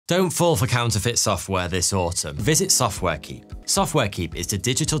Don't fall for counterfeit software this autumn. Visit SoftwareKeep. SoftwareKeep is the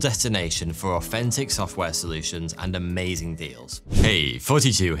digital destination for authentic software solutions and amazing deals. Hey,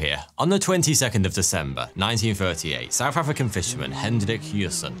 42 here. On the 22nd of December, 1938, South African fisherman Hendrik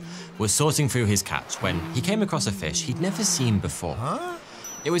Jussen was sorting through his catch when he came across a fish he'd never seen before.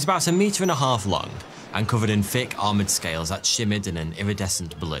 It was about 1.5 meters long and covered in thick armoured scales that shimmered in an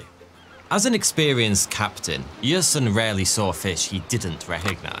iridescent blue. As an experienced captain, Jussen rarely saw fish he didn't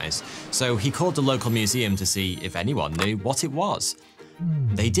recognise, so he called the local museum to see if anyone knew what it was.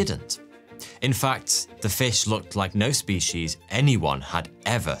 They didn't. In fact, the fish looked like no species anyone had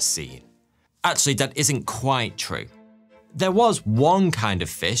ever seen. Actually, that isn't quite true. There was one kind of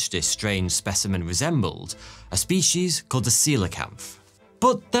fish this strange specimen resembled, a species called the coelacanth.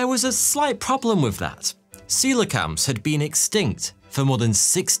 But there was a slight problem with that. Coelacanths had been extinct for more than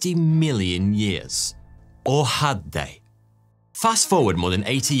 60 million years. Or had they? Fast forward more than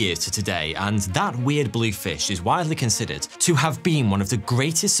 80 years to today, and that weird blue fish is widely considered to have been one of the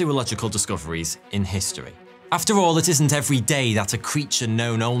greatest zoological discoveries in history. After all, it isn't every day that a creature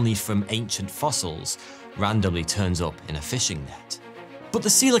known only from ancient fossils randomly turns up in a fishing net. But the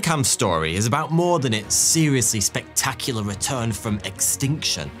coelacanth story is about more than its seriously spectacular return from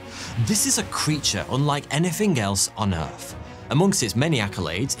extinction. This is a creature unlike anything else on Earth. Amongst its many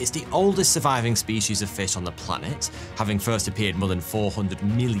accolades, it's the oldest surviving species of fish on the planet, having first appeared more than 400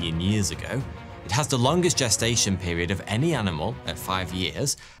 million years ago. It has the longest gestation period of any animal at 5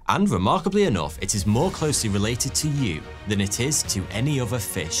 years, and remarkably enough, it is more closely related to you than it is to any other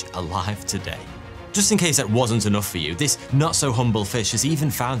fish alive today. Just in case that wasn't enough for you, this not-so-humble fish has even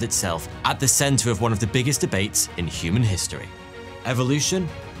found itself at the centre of one of the biggest debates in human history: evolution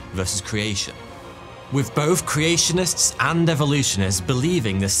versus creation. With both creationists and evolutionists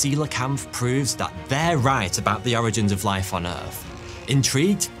believing the coelacanth proves that they're right about the origins of life on Earth.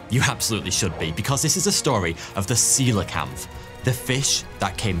 Intrigued? You absolutely should be, because this is a story of the coelacanth, the fish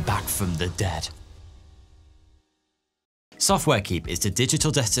that came back from the dead. SoftwareKeep is the digital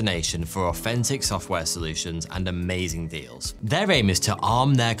destination for authentic software solutions and amazing deals. Their aim is to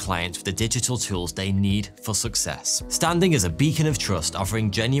arm their clients with the digital tools they need for success, standing as a beacon of trust, offering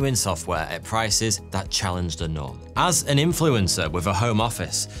genuine software at prices that challenge the norm. As an influencer with a home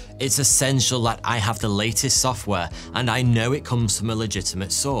office, it's essential that I have the latest software and I know it comes from a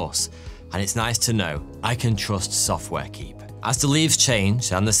legitimate source. And it's nice to know I can trust SoftwareKeep. As the leaves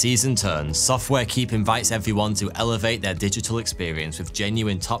change and the season turns, SoftwareKeep invites everyone to elevate their digital experience with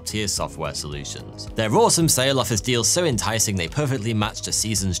genuine top-tier software solutions. Their awesome sale offers deals so enticing they perfectly match the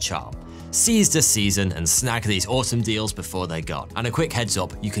season's charm. Seize the season and snag these awesome deals before they're gone. And a quick heads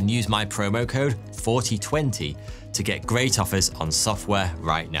up, you can use my promo code 4020 to get great offers on software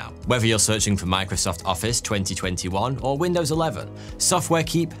right now. Whether you're searching for Microsoft Office 2021 or Windows 11,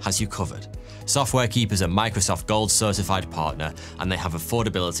 SoftwareKeep has you covered. SoftwareKeep is a Microsoft Gold certified partner, and they have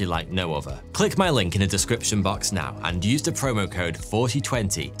affordability like no other. Click my link in the description box now and use the promo code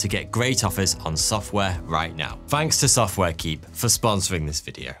 4020 to get great offers on software right now. Thanks to SoftwareKeep for sponsoring this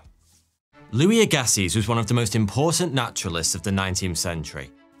video. Louis Agassiz was one of the most important naturalists of the 19th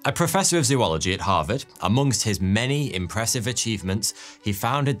century. A professor of zoology at Harvard, amongst his many impressive achievements, he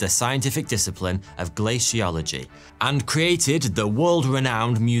founded the scientific discipline of glaciology and created the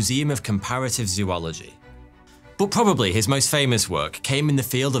world-renowned Museum of Comparative Zoology. But probably his most famous work came in the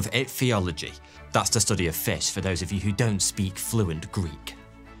field of ichthyology. That's the study of fish for those of you who don't speak fluent Greek.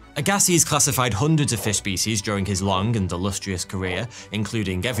 Agassiz classified hundreds of fish species during his long and illustrious career,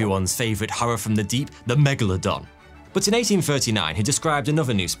 including everyone's favourite horror from the deep, the megalodon. But in 1839, he described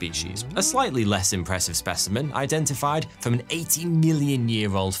another new species, a slightly less impressive specimen identified from an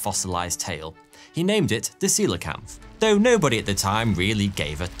 80-million-year-old fossilised tail. He named it the coelacanth, though nobody at the time really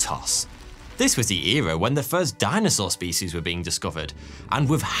gave a toss. This was the era when the first dinosaur species were being discovered, and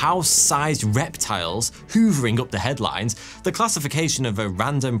with house-sized reptiles hoovering up the headlines, the classification of a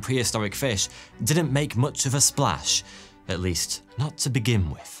random prehistoric fish didn't make much of a splash, at least not to begin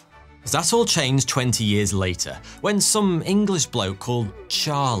with. That all changed 20 years later, when some English bloke called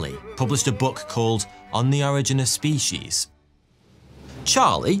Charlie published a book called On the Origin of Species.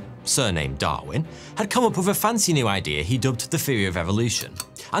 Charlie, surnamed Darwin, had come up with a fancy new idea he dubbed the theory of evolution,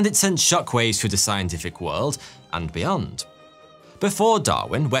 and it sent shockwaves through the scientific world and beyond. Before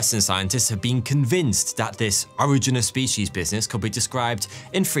Darwin, Western scientists had been convinced that this origin of species business could be described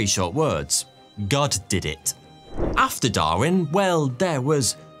in 3 short words: God did it. After Darwin, well, there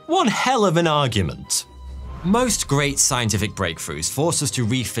was one hell of an argument. Most great scientific breakthroughs force us to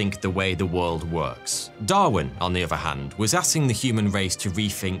rethink the way the world works. Darwin, on the other hand, was asking the human race to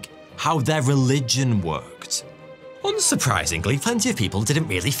rethink how their religion worked. Unsurprisingly, plenty of people didn't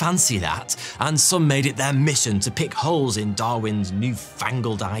really fancy that, and some made it their mission to pick holes in Darwin's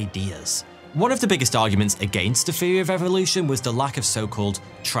newfangled ideas. One of the biggest arguments against the theory of evolution was the lack of so-called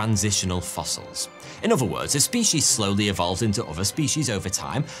transitional fossils. In other words, if species slowly evolved into other species over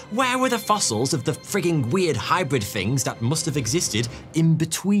time, where were the fossils of the frigging weird hybrid things that must have existed in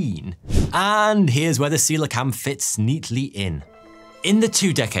between? And here's where the coelacanth fits neatly in. In the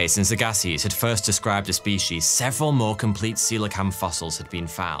 2 decades since Agassiz had first described a species, several more complete coelacanth fossils had been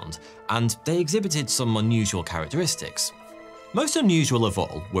found, and they exhibited some unusual characteristics. Most unusual of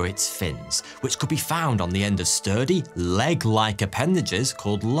all were its fins, which could be found on the end of sturdy, leg-like appendages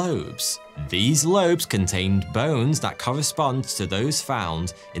called lobes. These lobes contained bones that correspond to those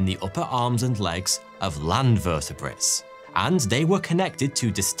found in the upper arms and legs of land vertebrates. And they were connected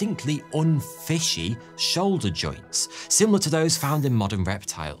to distinctly unfishy shoulder joints, similar to those found in modern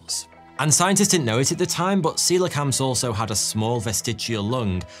reptiles. And scientists didn't know it at the time, but coelacanths also had a small vestigial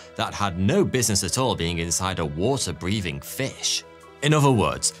lung that had no business at all being inside a water-breathing fish. In other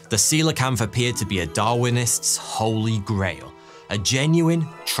words, the coelacanth appeared to be a Darwinist's holy grail, a genuine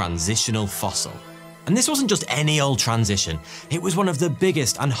transitional fossil. And this wasn't just any old transition, it was one of the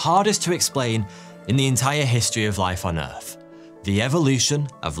biggest and hardest to explain in the entire history of life on Earth: the evolution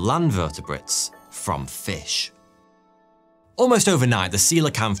of land vertebrates from fish. Almost overnight, the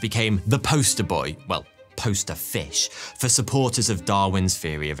coelacanth became the poster boy, well, poster fish, for supporters of Darwin's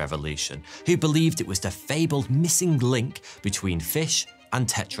theory of evolution, who believed it was the fabled missing link between fish and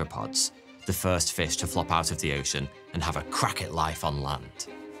tetrapods, the first fish to flop out of the ocean and have a crack at life on land.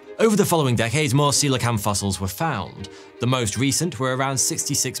 Over the following decades, more coelacanth fossils were found. The most recent were around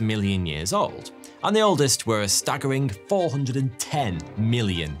 66 million years old, and the oldest were a staggering 410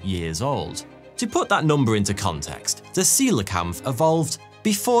 million years old. To put that number into context, the coelacanth evolved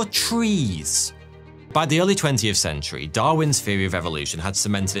before trees. By the early 20th century, Darwin's theory of evolution had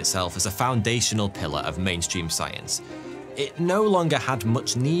cemented itself as a foundational pillar of mainstream science. It no longer had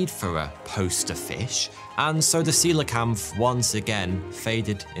much need for a poster fish, and so the coelacanth once again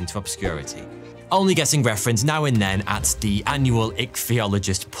faded into obscurity, only getting referenced now and then at the annual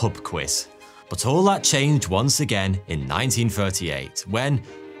ichthyologist pub quiz. But all that changed once again in 1938, when,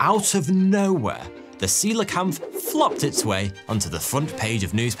 out of nowhere, the coelacanth flopped its way onto the front page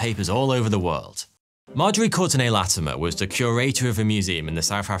of newspapers all over the world. Marjorie Courtenay-Latimer was the curator of a museum in the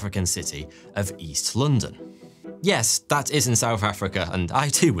South African city of East London. Yes, that is in South Africa, and I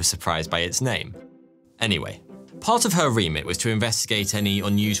too was surprised by its name. Anyway, part of her remit was to investigate any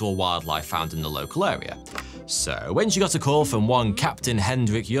unusual wildlife found in the local area. So when she got a call from one Captain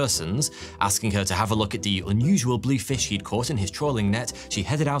Hendrik Jursens asking her to have a look at the unusual blue fish he'd caught in his trawling net, she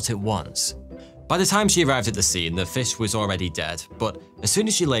headed out at once. By the time she arrived at the scene, the fish was already dead, but as soon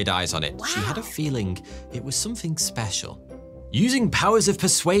as she laid eyes on it, she had a feeling it was something special. Using powers of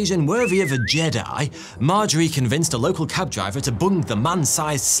persuasion worthy of a Jedi, Marjorie convinced a local cab driver to bung the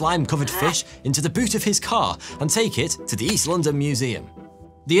man-sized slime-covered fish into the boot of his car and take it to the East London Museum.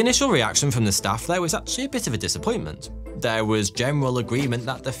 The initial reaction from the staff there was actually a bit of a disappointment. There was general agreement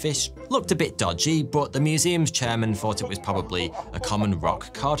that the fish looked a bit dodgy, but the museum's chairman thought it was probably a common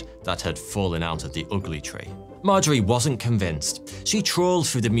rock cod that had fallen out of the ugly tree. Marjorie wasn't convinced. She trawled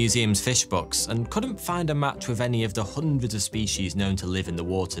through the museum's fish books and couldn't find a match with any of the hundreds of species known to live in the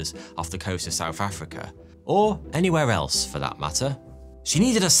waters off the coast of South Africa, or anywhere else for that matter. She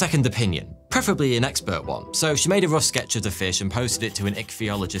needed a second opinion, preferably an expert one, so she made a rough sketch of the fish and posted it to an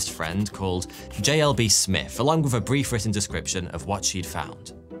ichthyologist friend called JLB Smith, along with a brief written description of what she'd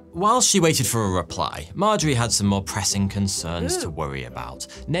found. While she waited for a reply, Marjorie had some more pressing concerns to worry about,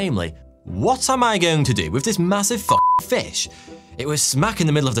 namely, what am I going to do with this massive fish? It was smack in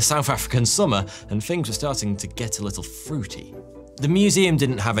the middle of the South African summer, and things were starting to get a little fruity. The museum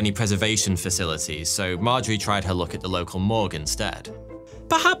didn't have any preservation facilities, so Marjorie tried her luck at the local morgue instead.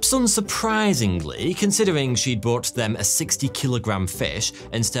 Perhaps unsurprisingly, considering she'd brought them a 60-kilogram fish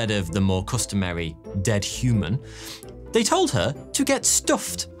instead of the more customary dead human, they told her to get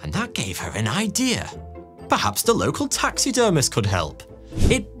stuffed, and that gave her an idea. Perhaps the local taxidermist could help.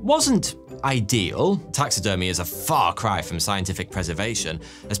 It wasn't ideal. Taxidermy is a far cry from scientific preservation,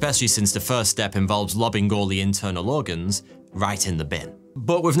 especially since the first step involves lobbing all the internal organs right in the bin.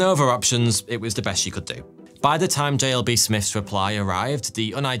 But with no other options, it was the best she could do. By the time JLB Smith's reply arrived,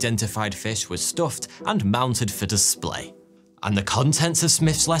 the unidentified fish was stuffed and mounted for display. And the contents of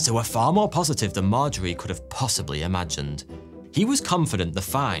Smith's letter were far more positive than Marjorie could have possibly imagined. He was confident the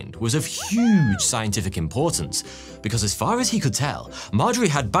find was of huge scientific importance, because as far as he could tell, Marjorie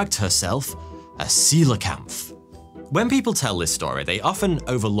had bagged herself a coelacanth. When people tell this story, they often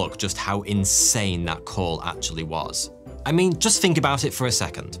overlook just how insane that call actually was. I mean, just think about it for a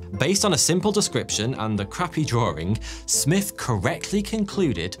second. Based on a simple description and a crappy drawing, Smith correctly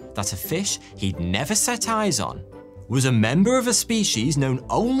concluded that a fish he'd never set eyes on was a member of a species known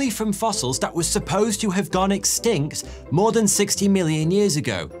only from fossils that was supposed to have gone extinct more than 60 million years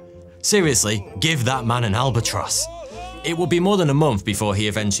ago. Seriously, give that man an albatross. It would be more than a month before he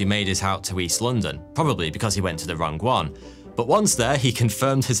eventually made it out to East London, probably because he went to the wrong one. But once there, he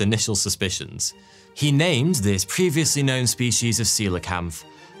confirmed his initial suspicions. He named this previously known species of coelacanth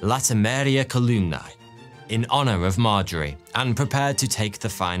Latimeria columnae, in honour of Marjorie, and prepared to take the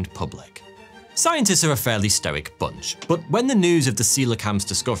find public. Scientists are a fairly stoic bunch, but when the news of the coelacanth's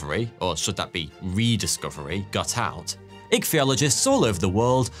discovery, or should that be rediscovery, got out, ichthyologists all over the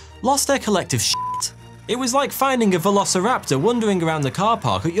world lost their collective shit. It was like finding a velociraptor wandering around the car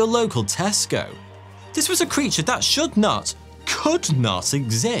park at your local Tesco. This was a creature that should not, could not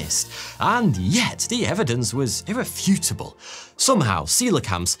exist, and yet the evidence was irrefutable. Somehow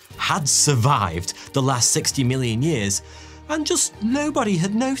coelacanths had survived the last 60 million years, and just nobody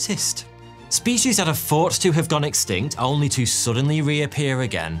had noticed. Species that are thought to have gone extinct only to suddenly reappear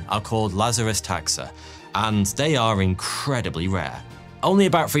again are called Lazarus taxa, and they are incredibly rare. Only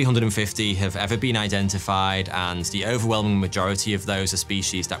about 350 have ever been identified, and the overwhelming majority of those are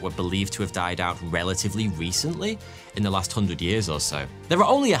species that were believed to have died out relatively recently, in the last 100 years or so. There are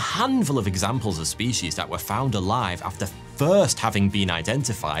only a handful of examples of species that were found alive after first having been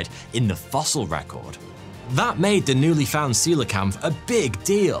identified in the fossil record. That made the newly found coelacanth a big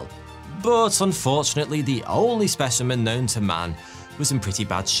deal. But unfortunately, the only specimen known to man was in pretty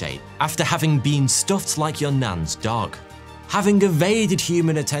bad shape, after having been stuffed like your nan's dog. Having evaded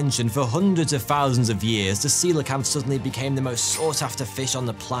human attention for hundreds of thousands of years, the coelacanth suddenly became the most sought-after fish on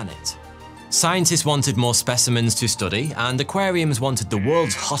the planet. Scientists wanted more specimens to study, and aquariums wanted the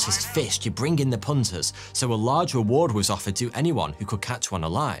world's hottest fish to bring in the punters, so a large reward was offered to anyone who could catch one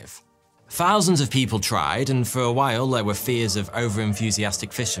alive. Thousands of people tried, and for a while there were fears of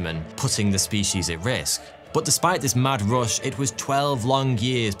over-enthusiastic fishermen putting the species at risk. But despite this mad rush, it was 12 long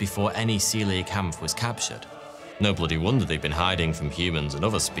years before any coelacanth was captured. No bloody wonder they've been hiding from humans and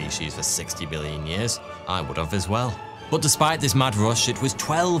other species for 60 billion years. I would have as well. But despite this mad rush, it was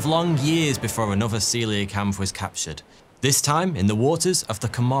 12 long years before another coelacanth was captured, this time in the waters of the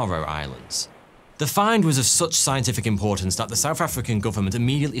Comoro Islands. The find was of such scientific importance that the South African government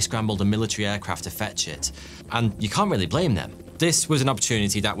immediately scrambled a military aircraft to fetch it, and you can't really blame them. This was an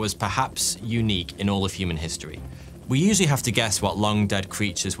opportunity that was perhaps unique in all of human history. We usually have to guess what long-dead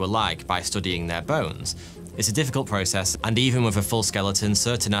creatures were like by studying their bones. It's a difficult process, and even with a full skeleton,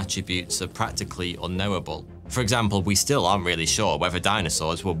 certain attributes are practically unknowable. For example, we still aren't really sure whether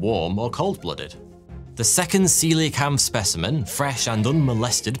dinosaurs were warm or cold-blooded. The second coelacanth specimen, fresh and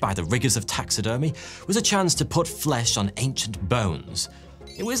unmolested by the rigors of taxidermy, was a chance to put flesh on ancient bones.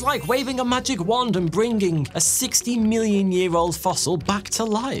 It was like waving a magic wand and bringing a 60 million year old fossil back to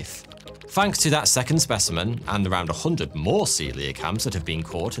life. Thanks to that second specimen, and around 100 more coelacanths that have been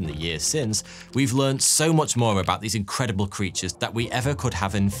caught in the years since, we've learned so much more about these incredible creatures that we ever could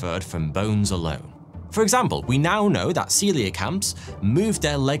have inferred from bones alone. For example, we now know that coelacanths move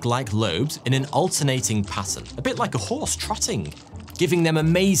their leg-like lobes in an alternating pattern, a bit like a horse trotting, giving them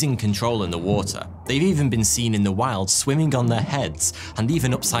amazing control in the water. They've even been seen in the wild swimming on their heads, and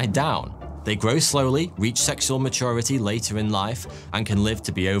even upside down. They grow slowly, reach sexual maturity later in life, and can live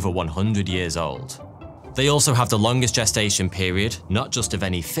to be over 100 years old. They also have the longest gestation period, not just of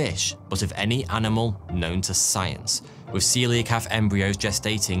any fish, but of any animal known to science, with coelacanth embryos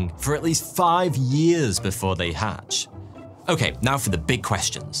gestating for at least 5 years before they hatch. Okay, now for the big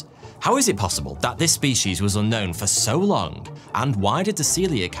questions. How is it possible that this species was unknown for so long, and why did the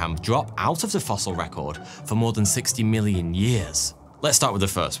coelacanth drop out of the fossil record for more than 60 million years? Let's start with the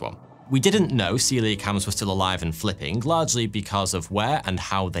first one. We didn't know coelacanths were still alive and flipping, largely because of where and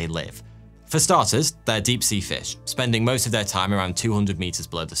how they live. For starters, they're deep-sea fish, spending most of their time around 200 meters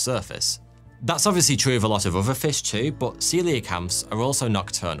below the surface. That's obviously true of a lot of other fish too, but coelacanths are also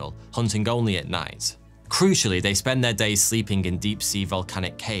nocturnal, hunting only at night. Crucially, they spend their days sleeping in deep-sea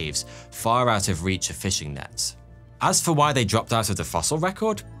volcanic caves, far out of reach of fishing nets. As for why they dropped out of the fossil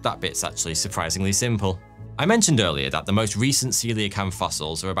record, that bit's actually surprisingly simple. I mentioned earlier that the most recent coelacanth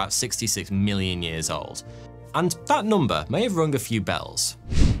fossils are about 66 million years old, and that number may have rung a few bells.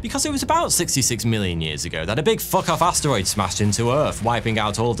 Because it was about 66 million years ago that a big fuck-off asteroid smashed into Earth, wiping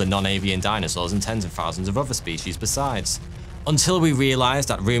out all the non-avian dinosaurs and tens of thousands of other species besides. Until we realised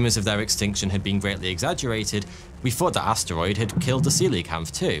that rumours of their extinction had been greatly exaggerated, we thought the asteroid had killed the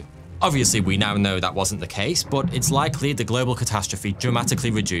coelacanth too. Obviously, we now know that wasn't the case, but it's likely the global catastrophe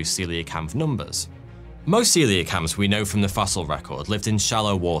dramatically reduced coelacanth numbers. Most coelacanths we know from the fossil record lived in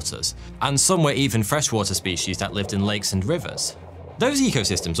shallow waters, and some were even freshwater species that lived in lakes and rivers. Those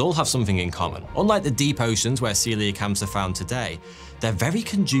ecosystems all have something in common. Unlike the deep oceans where coelacanths are found today, they're very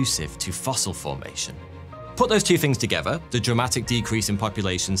conducive to fossil formation. Put those two things together, the dramatic decrease in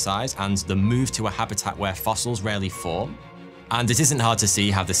population size and the move to a habitat where fossils rarely form, and it isn't hard to see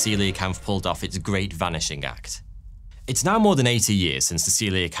how the coelacanth pulled off its great vanishing act. It's now more than 80 years since the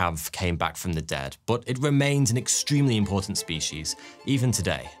coelacanth came back from the dead, but it remains an extremely important species, even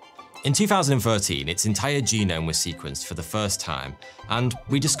today. In 2013, its entire genome was sequenced for the first time, and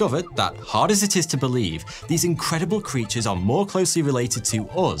we discovered that, hard as it is to believe, these incredible creatures are more closely related to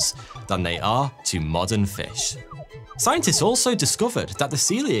us than they are to modern fish. Scientists also discovered that the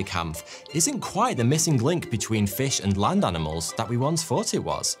coelacanth isn't quite the missing link between fish and land animals that we once thought it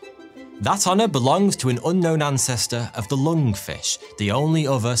was. That honour belongs to an unknown ancestor of the lungfish, the only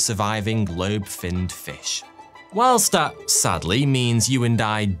other surviving lobe-finned fish. Whilst that, sadly, means you and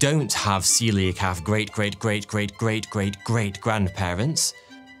I don't have coelacanth great-great-great-great-great-great-grandparents,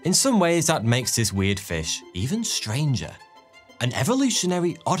 in some ways that makes this weird fish even stranger. An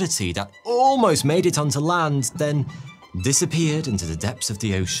evolutionary oddity that almost made it onto land, then disappeared into the depths of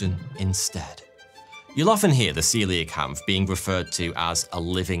the ocean instead. You'll often hear the coelacanth being referred to as a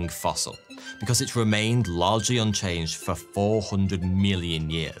living fossil, because it's remained largely unchanged for 400 million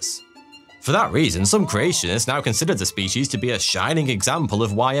years. For that reason, some creationists now consider the species to be a shining example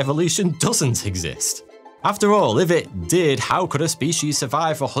of why evolution doesn't exist. After all, if it did, how could a species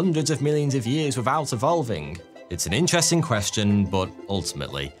survive for hundreds of millions of years without evolving? It's an interesting question, but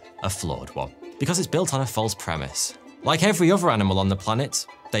ultimately a flawed one, because it's built on a false premise. Like every other animal on the planet,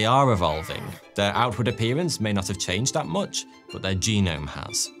 they are evolving. Their outward appearance may not have changed that much, but their genome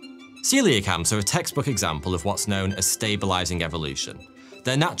has. Coelacanths are a textbook example of what's known as stabilizing evolution.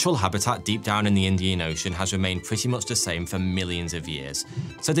 Their natural habitat deep down in the Indian Ocean has remained pretty much the same for millions of years,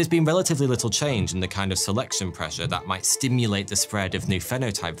 so there's been relatively little change in the kind of selection pressure that might stimulate the spread of new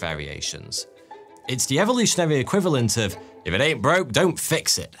phenotype variations. It's the evolutionary equivalent of, if it ain't broke, don't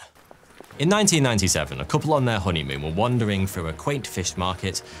fix it. In 1997, a couple on their honeymoon were wandering through a quaint fish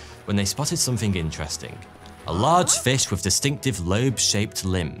market when they spotted something interesting. A large fish with distinctive lobe-shaped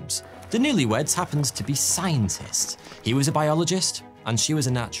limbs. The newlyweds happened to be scientists. He was a biologist, and she was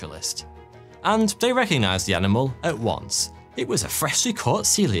a naturalist. And they recognized the animal at once. It was a freshly caught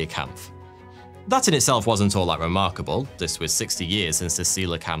coelacanth. That in itself wasn't all that remarkable. This was 60 years since the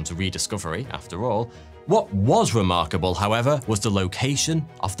coelacanth's rediscovery, after all. What was remarkable, however, was the location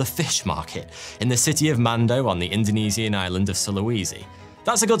of the fish market in the city of Mando on the Indonesian island of Sulawesi.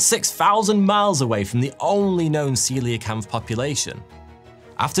 That's a good 6,000 miles away from the only known coelacanth population.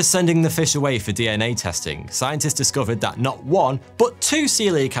 After sending the fish away for DNA testing, scientists discovered that not one, but two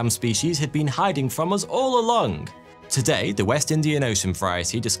coelacanth species had been hiding from us all along. Today, the West Indian Ocean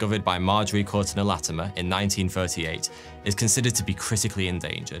variety discovered by Marjorie Courtney Latimer in 1938 is considered to be critically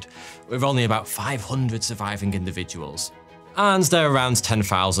endangered, with only about 500 surviving individuals. And there are around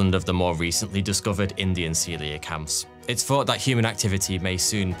 10,000 of the more recently discovered Indian coelacanths. It's thought that human activity may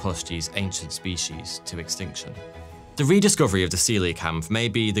soon push these ancient species to extinction. The rediscovery of the coelacanth may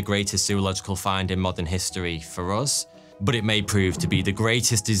be the greatest zoological find in modern history for us, but it may prove to be the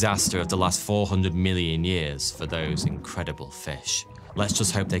greatest disaster of the last 400 million years for those incredible fish. Let's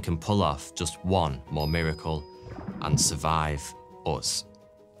just hope they can pull off just one more miracle and survive us.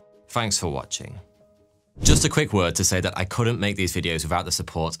 Thanks for watching. Just a quick word to say that I couldn't make these videos without the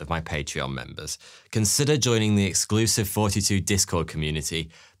support of my Patreon members. Consider joining the exclusive 42 Discord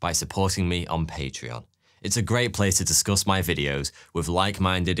community by supporting me on Patreon. It's a great place to discuss my videos with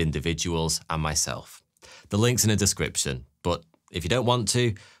like-minded individuals and myself. The link's in the description, but if you don't want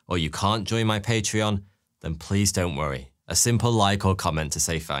to, or you can't join my Patreon, then please don't worry. A simple like or comment to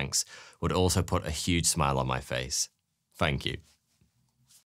say thanks would also put a huge smile on my face. Thank you.